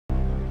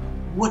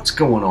What's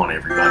going on,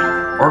 everybody?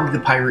 Arrg the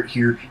Pirate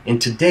here,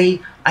 and today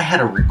I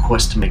had a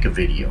request to make a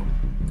video.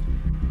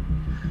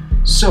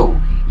 So,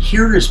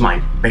 here is my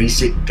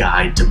basic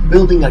guide to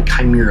building a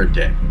Khaimera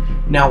deck.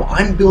 Now,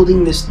 I'm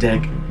building this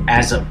deck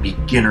as a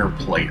beginner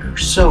player,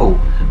 so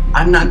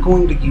I'm not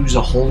going to use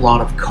a whole lot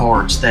of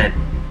cards that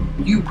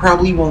you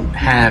probably won't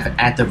have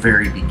at the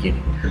very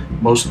beginning.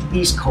 Most of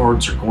these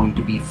cards are going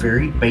to be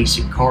very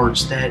basic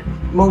cards that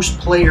most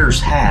players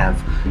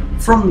have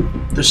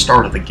from the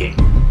start of the game.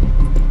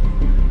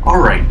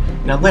 Alright,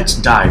 now let's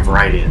dive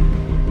right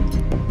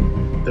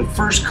in. The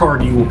first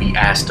card you will be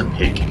asked to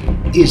pick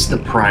is the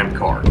Prime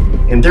card,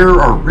 and there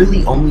are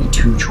really only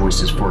two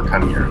choices for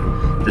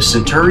Khaimera: the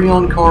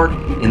Centurion card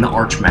and the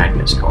Arch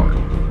Magnus card.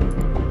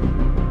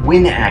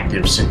 When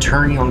active,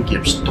 Centurion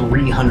gives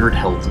 300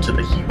 health to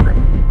the hero,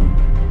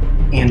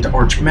 and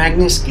Arch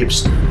Magnus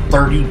gives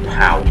 30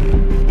 power.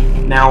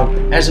 Now,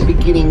 as a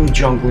beginning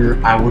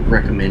jungler, I would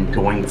recommend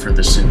going for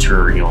the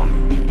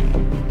Centurion.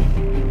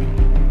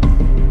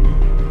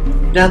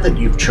 Now that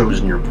you've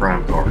chosen your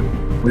Prime card,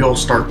 we'll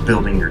start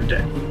building your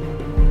deck.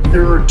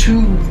 There are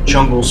two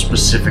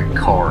jungle-specific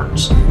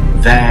cards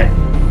that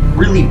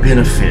really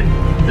benefit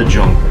the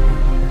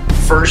jungler.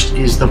 First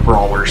is the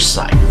Brawler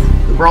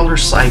Scythe. The Brawler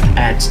Scythe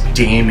adds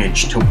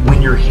damage to when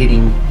you're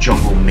hitting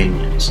jungle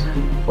minions,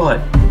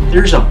 but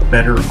there's a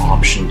better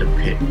option to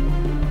pick.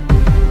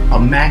 A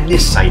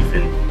Magnus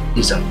Siphon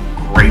is a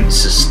great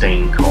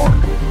sustain card.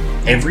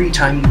 Every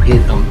time you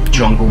hit a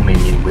jungle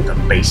minion with a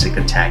basic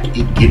attack,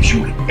 it gives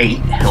you 8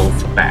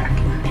 health back.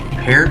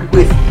 Paired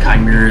with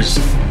Khaimera's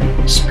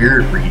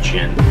Spirit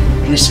Regen,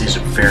 this is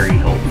very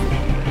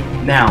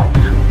helpful. Now,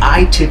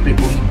 I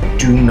typically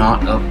do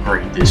not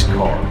upgrade this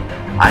card.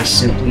 I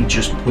simply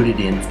just put it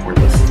in for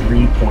the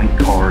 3-point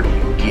card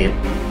you get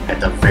at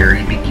the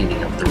very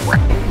beginning of the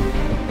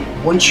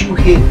round. Once you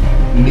hit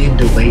mid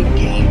to late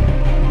game,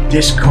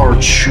 this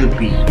card should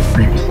be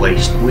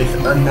replaced with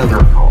another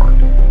card.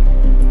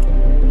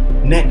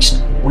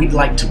 Next, we'd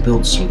like to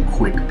build some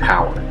quick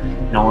power.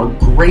 Now, a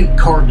great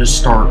card to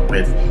start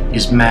with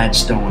is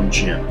Madstone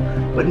Gem,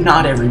 but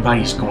not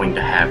everybody's going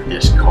to have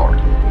this card.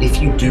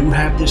 If you do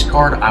have this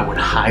card, I would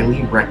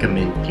highly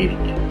recommend getting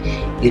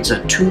it. It's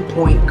a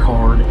 2-point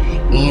card,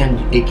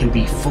 and it can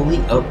be fully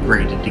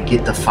upgraded to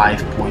get the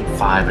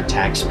 5.5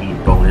 attack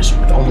speed bonus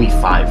with only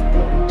 5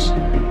 points.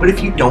 But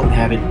if you don't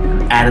have it,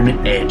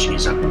 Adamant Edge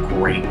is a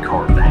great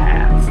card to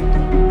have.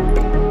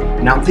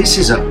 Now, this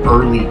is an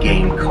early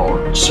game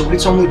card, so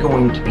it's only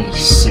going to be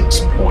 6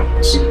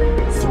 points.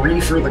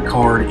 3 for the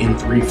card and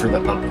 3 for the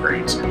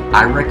upgrades.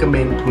 I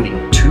recommend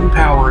putting 2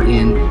 power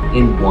in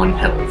and 1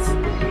 health.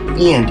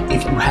 And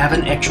if you have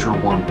an extra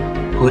one,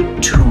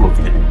 put 2 of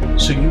them,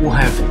 so you will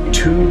have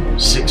 2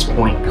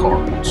 6-point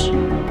cards.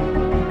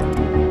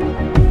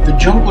 The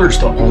jungler's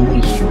the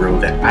only hero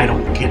that I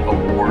don't get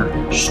a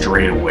ward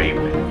straight away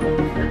with.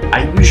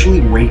 I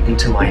usually wait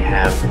until I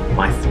have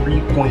my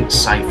 3-point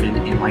Siphon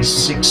and my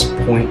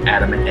 6-point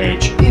Adamant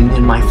Edge, and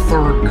then my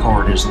third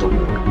card is the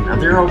ward. Now,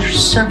 there are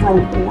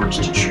several wards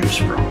to choose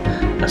from: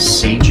 a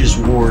Sage's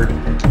ward,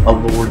 a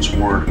Lord's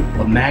ward,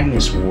 a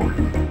Magnus ward,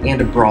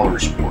 and a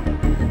Brawler's ward.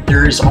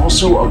 There is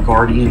also a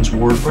Guardian's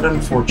ward, but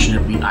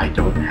unfortunately I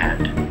don't have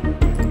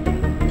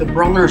it. The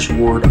Brawler's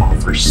ward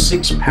offers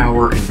 6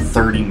 power and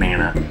 30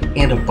 mana,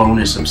 and a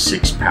bonus of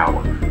 6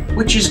 power,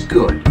 which is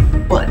good,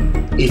 but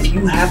if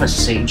you have a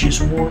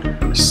Sage's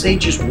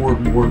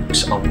ward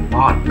works a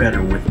lot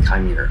better with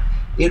Khaimera.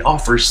 It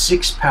offers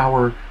 6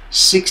 power,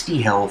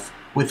 60 health,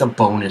 with a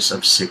bonus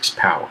of 6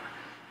 power.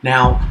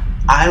 Now,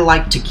 I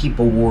like to keep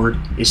a ward,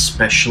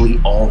 especially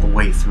all the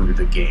way through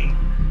the game.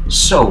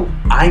 So,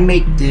 I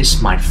make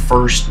this my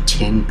first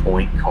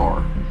 10-point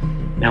card.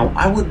 Now,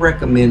 I would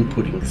recommend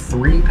putting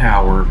 3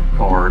 power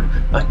card,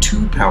 a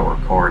 2 power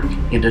card,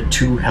 and a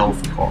 2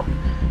 health card.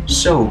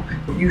 So,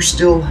 you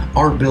still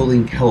are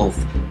building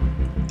health,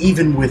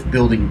 even with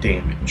building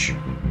damage.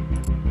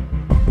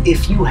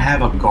 If you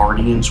have a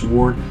Guardian's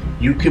ward,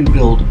 you can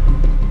build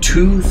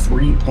 2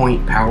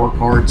 3-point power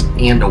cards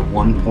and a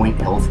 1-point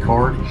health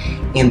card,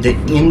 and the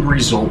end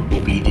result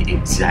will be the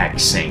exact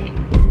same.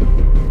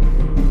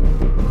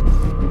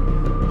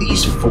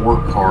 These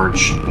 4 cards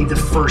should be the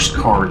first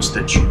cards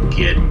that you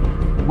get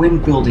when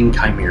building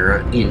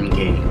Khaimera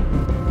in-game.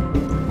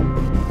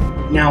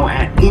 Now,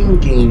 at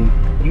in-game,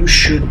 you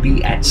should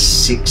be at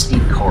 60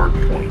 card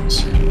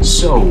points.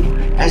 So,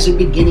 as a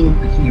beginning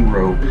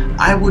hero,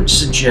 I would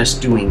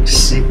suggest doing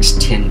 6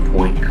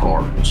 10-point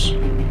cards.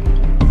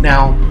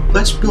 Now,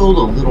 let's build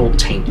a little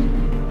tanky.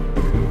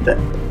 The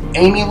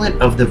Amulet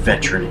of the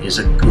Veteran is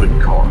a good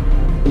card.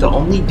 The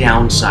only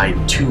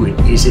downside to it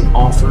is it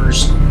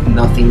offers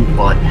nothing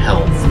but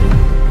health,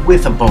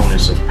 with a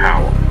bonus of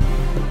power.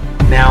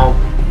 Now,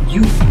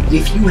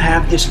 if you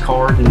have this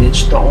card and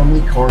it's the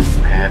only card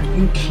you have,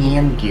 you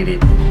can get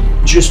it.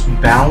 Just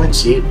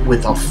balance it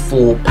with a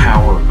full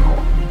power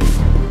card.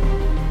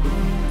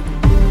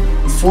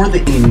 For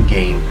the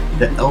in-game,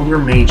 the Elder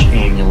Mage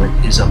Amulet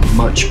is a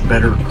much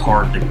better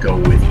card to go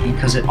with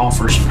because it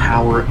offers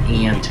power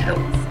and health.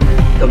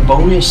 The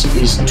bonus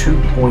is 2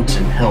 points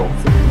in health,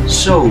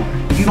 so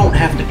you don't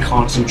have to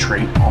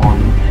concentrate on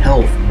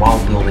health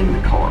while building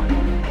the card.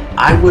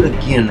 I would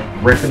again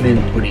recommend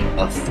putting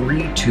a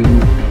 3-2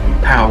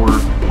 power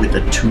with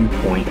a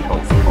 2-point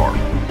health card.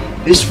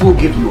 This will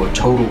give you a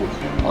total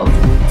of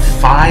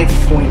 5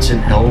 points in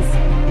health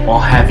while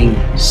having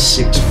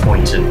 6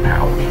 points in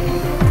power.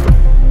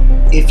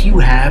 If you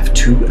have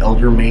 2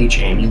 Elder Mage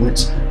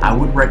amulets, I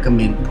would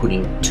recommend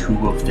putting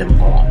 2 of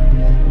them on.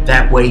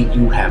 That way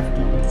you have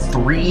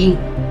 3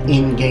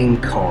 in-game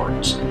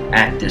cards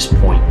at this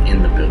point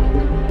in the build.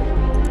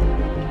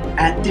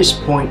 At this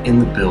point in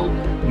the build,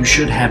 you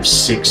should have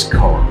 6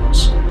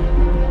 cards.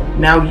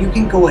 Now you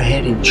can go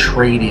ahead and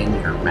trade in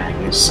your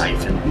Magnus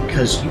Siphon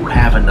because you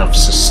have enough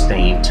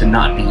sustain to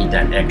not need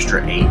that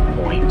extra 8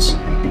 points,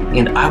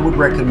 and I would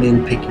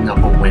recommend picking up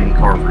a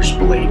Windcarver's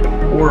Blade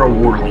or a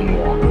Whirling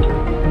Wand.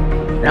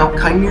 Now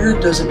Khaimera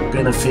doesn't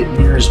benefit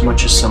near as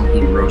much as some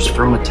heroes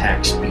from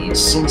attack speed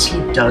since he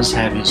does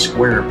have his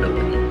square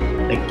ability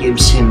that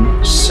gives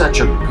him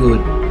such a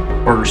good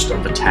burst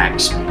of attack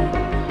speed.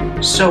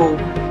 So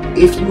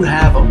if you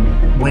have a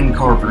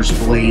Windcarver's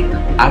Blade,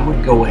 I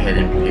would go ahead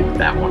and pick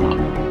that one up.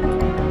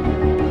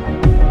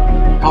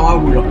 How I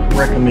would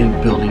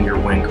recommend building your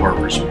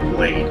Windcarver's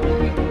Blade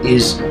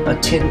is a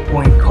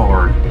 10-point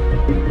card,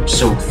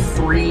 so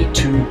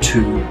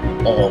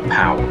 3-2-2 all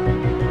power.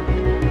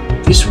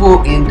 This will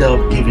end up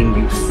giving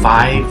you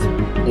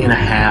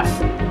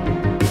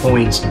 5.5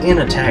 points in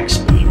attack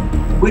speed,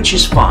 which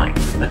is fine.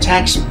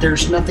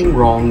 There's nothing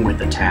wrong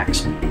with attack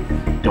speed.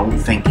 Don't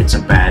think it's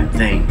a bad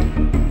thing.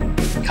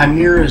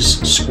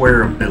 Khaimera's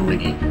square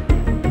ability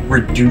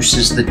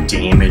reduces the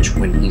damage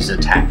when he's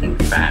attacking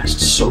fast,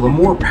 so the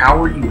more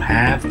power you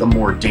have, the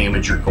more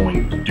damage you're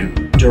going to do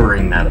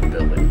during that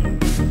ability.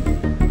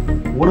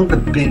 One of the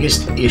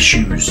biggest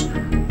issues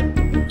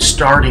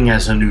starting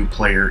as a new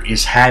player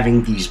is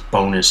having these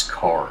bonus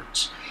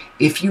cards.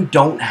 If you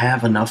don't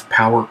have enough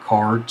power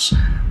cards,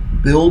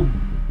 build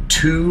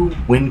 2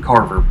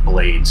 Windcarver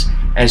Blades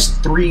as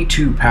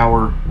 3-2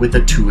 power with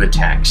a 2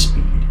 attack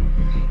speed.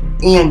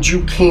 And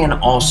you can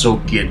also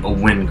get a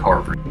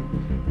Windcarver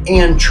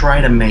and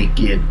try to make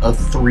it a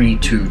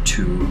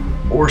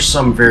 3-2-2 or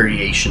some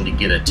variation to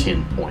get a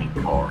 10-point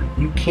card.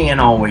 You can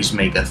always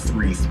make a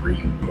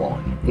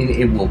 3-3-1 and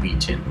it will be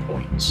 10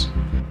 points.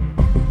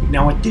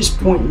 Now at this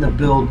point in the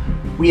build,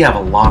 we have a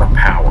lot of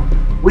power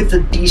with a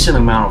decent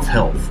amount of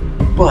health,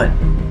 but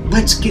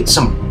let's get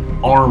some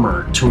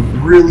armor to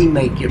really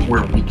make it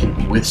where we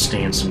can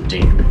withstand some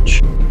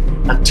damage.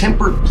 A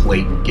tempered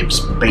plate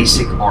gives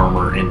basic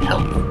armor and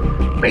health.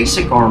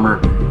 Basic armor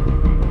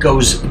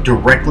goes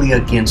directly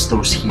against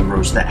those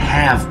heroes that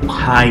have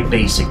high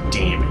basic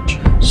damage,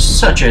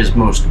 such as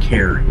most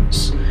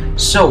carries.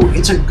 So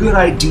it's a good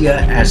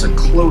idea as a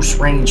close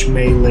range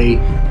melee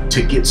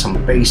to get some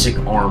basic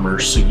armor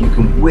so you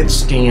can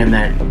withstand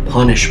that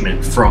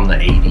punishment from the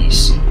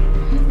ADC.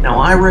 Now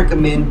I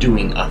recommend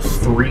doing a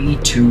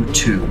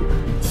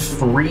 3-2-2,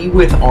 3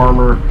 with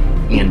armor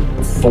and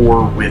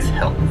 4 with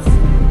health.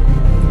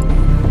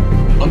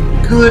 A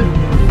good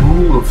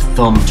rule of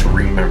thumb to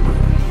remember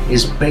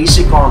is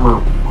basic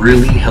armor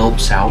really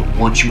helps out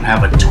once you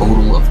have a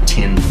total of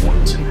 10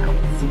 points in health.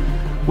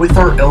 With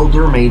our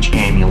Elder Mage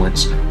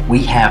amulets,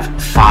 we have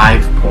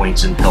 5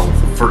 points in health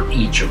for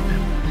each of them.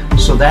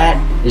 So that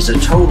is a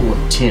total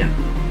of 10.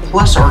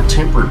 Plus our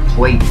tempered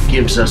plate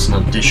gives us an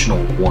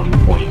additional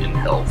 1 point in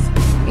health.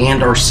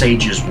 And our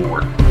Sage's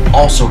Ward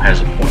also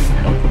has a point in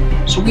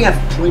health. So we have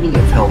plenty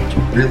of health to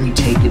really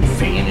take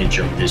advantage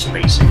of this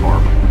basic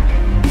armor.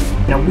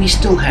 Now we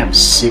still have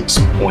 6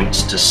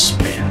 points to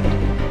spend,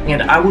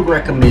 and I would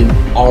recommend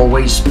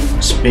always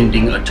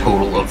spending a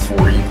total of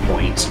 40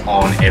 points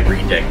on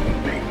every deck you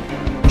make,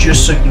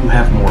 just so you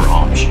have more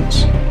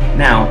options.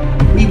 Now,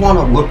 we want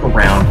to look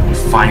around and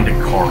find a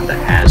card that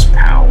has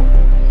power.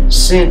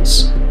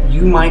 Since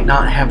you might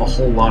not have a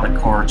whole lot of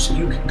cards,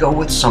 you could go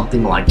with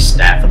something like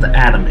Staff of the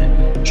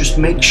Adamant. Just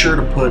make sure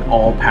to put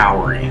all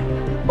power in.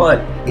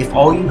 But if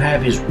all you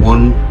have is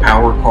 1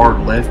 power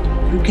card left,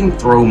 you can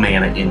throw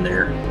mana in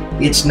there.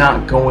 It's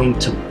not going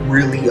to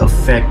really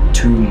affect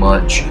too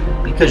much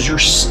because you're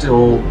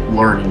still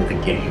learning the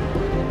game.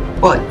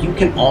 But you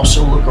can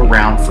also look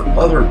around for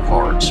other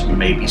cards,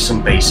 maybe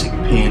some basic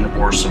pin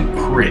or some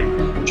crit.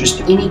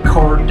 Just any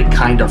card to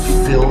kind of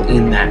fill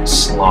in that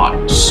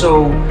slot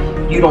so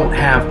you don't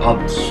have a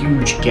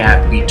huge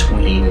gap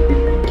between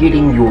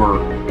getting your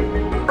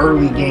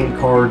early game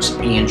cards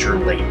and your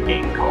late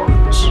game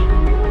cards.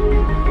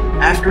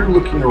 After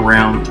looking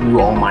around through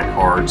all my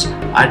cards,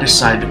 I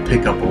decided to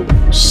pick up a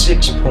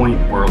 6-point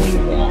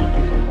Whirling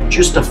Wand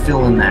just to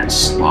fill in that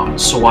slot,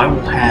 so I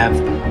will have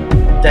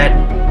that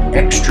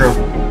extra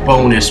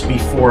bonus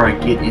before I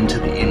get into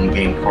the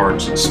in-game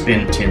cards and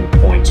spend 10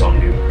 points on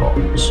new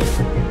cards.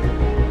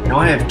 Now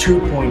I have 2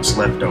 points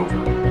left over.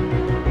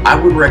 I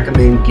would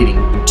recommend getting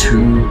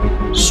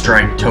 2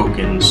 strike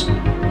tokens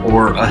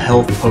or a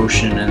health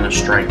potion and a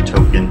strike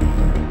token.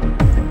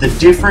 The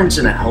difference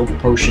in a health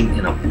potion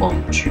and a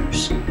bump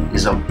juice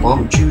is a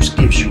bump juice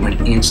gives you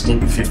an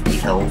instant 50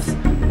 health,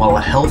 while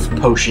a health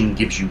potion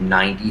gives you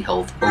 90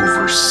 health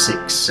over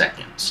 6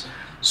 seconds.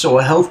 So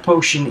a health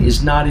potion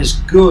is not as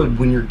good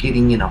when you're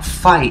getting in a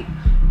fight,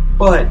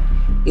 but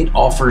it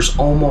offers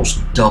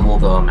almost double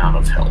the amount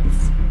of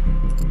health.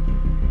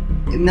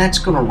 And that's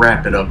going to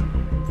wrap it up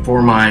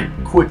for my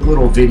quick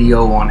little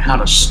video on how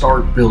to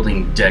start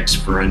building decks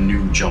for a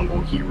new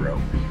jungle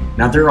hero.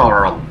 Now there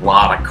are a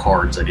lot of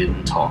cards I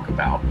didn't talk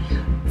about.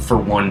 For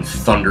one,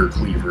 Thunder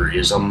Cleaver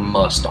is a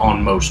must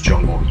on most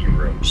jungle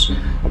heroes.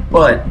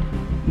 But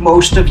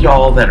most of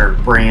y'all that are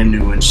brand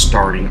new and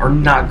starting are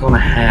not going to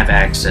have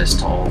access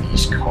to all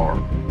these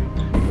cards.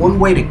 One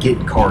way to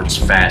get cards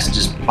fast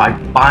is by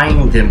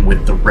buying them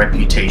with the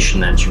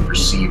reputation that you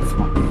receive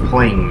from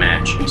playing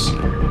matches.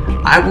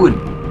 I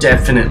would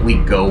definitely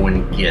go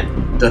and get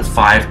the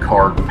 5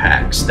 card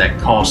packs that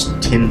cost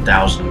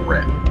 10,000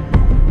 rep.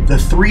 The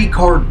 3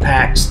 card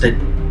packs that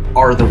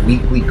are the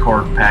weekly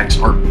card packs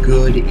are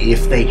good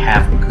if they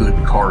have good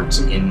cards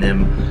in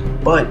them,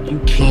 but you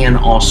can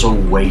also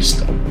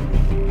waste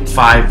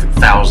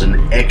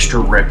 5,000 extra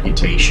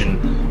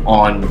reputation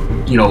on,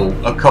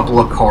 a couple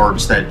of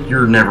cards that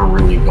you're never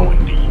really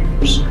going to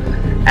use.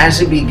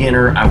 As a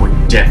beginner, I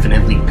would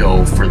definitely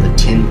go for the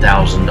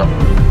 10,000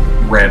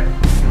 rep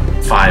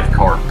 5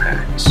 card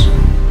packs.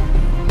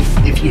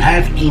 If you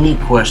have any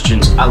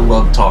questions, I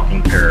love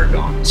talking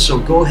Paragon, so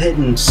go ahead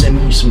and send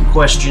me some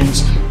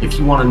questions. If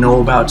you want to know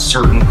about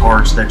certain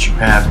cards that you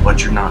have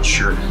but you're not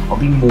sure, I'll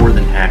be more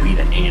than happy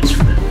to answer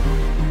them.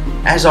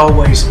 As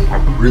always, I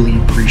really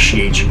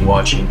appreciate you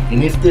watching,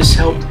 and if this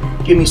helped,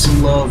 give me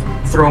some love,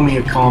 throw me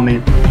a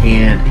comment,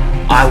 and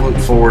I look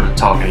forward to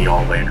talking to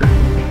y'all later.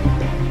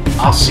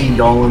 I'll see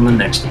y'all in the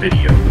next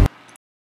video.